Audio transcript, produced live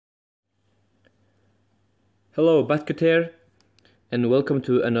Hello, Batcut here, and welcome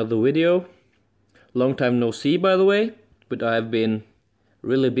to another video. Long time no see, by the way, but I've been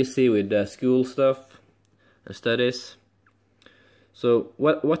really busy with school stuff and studies. So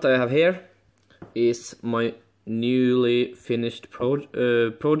what I have here is my newly finished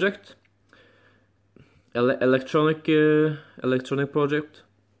project, electronic project,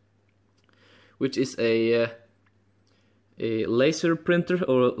 which is a laser printer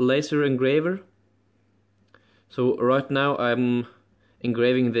or laser engraver. So right now I'm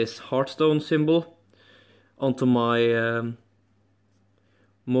engraving this heartstone symbol onto my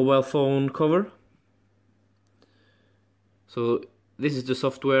mobile phone cover. So this is the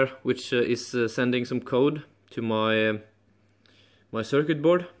software which is sending some code to my my circuit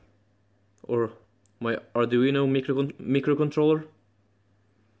board or my Arduino microcontroller.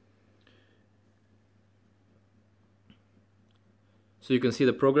 So you can see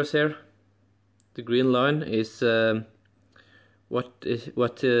the progress here. The green line is what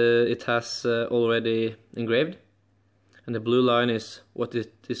it has already engraved, and the blue line is what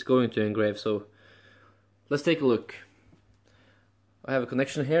it is going to engrave. So let's take a look. I have a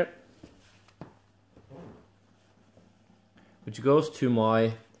connection here which goes to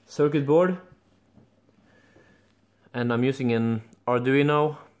my circuit board, and I'm using an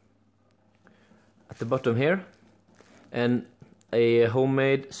Arduino at the bottom here, and a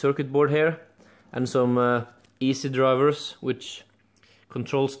homemade circuit board here, and some easy drivers which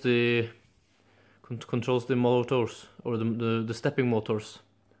controls the motors, or the stepping motors,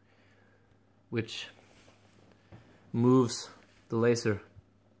 which moves the laser.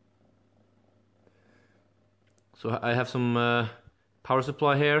 So I have some power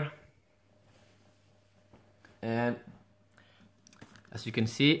supply here, and as you can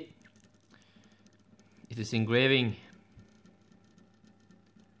see, it is engraving.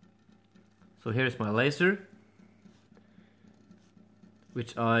 So here's my laser,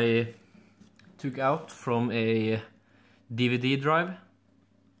 which I took out from a DVD drive,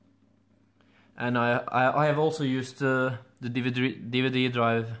 and I have also used the DVD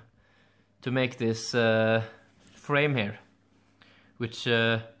drive to make this frame here, which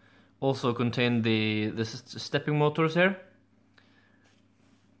also contain the stepping motors here.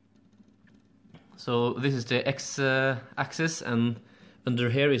 So this is the X axis, and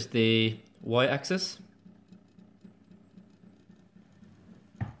under here is the Y-axis.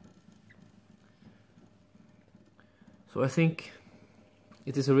 So I think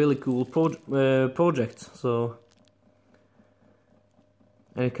it is a really cool project. So,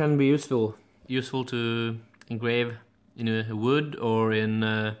 and it can be useful to engrave in a wood or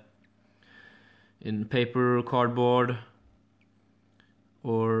in paper, cardboard,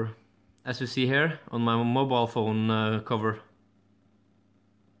 or as you see here on my mobile phone cover.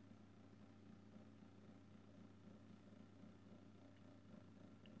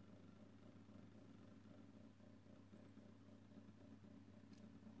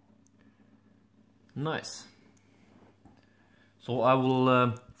 Nice. So I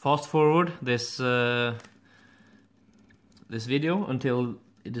will fast forward this this video until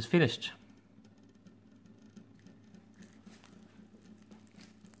it is finished.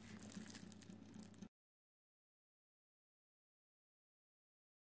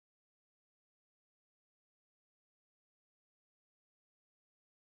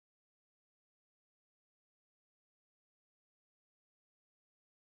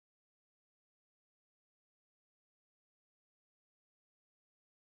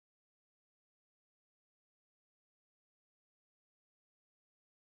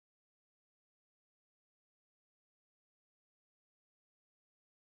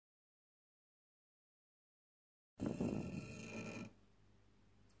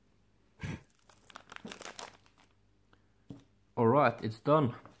 Alright, it's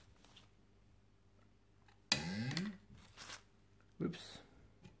done. Oops.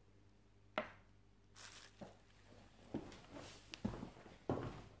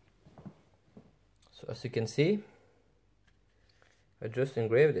 So as you can see, I just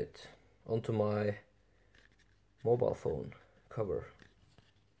engraved it onto my mobile phone cover.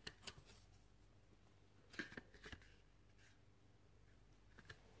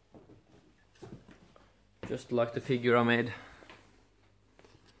 Just like the figure I made.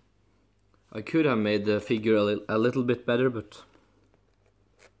 I could have made the figure a little bit better, but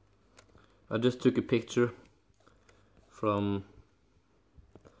I just took a picture from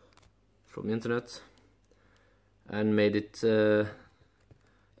the internet and made it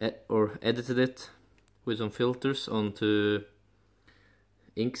or edited it with some filters onto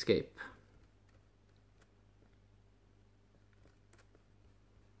Inkscape.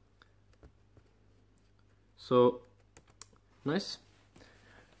 So nice.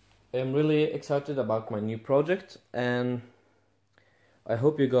 I'm really excited about my new project, and I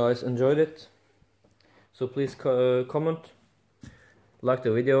hope you guys enjoyed it. So please comment, like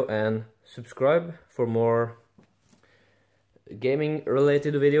the video, and subscribe for more gaming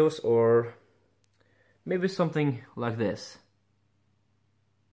related videos, or maybe something like this.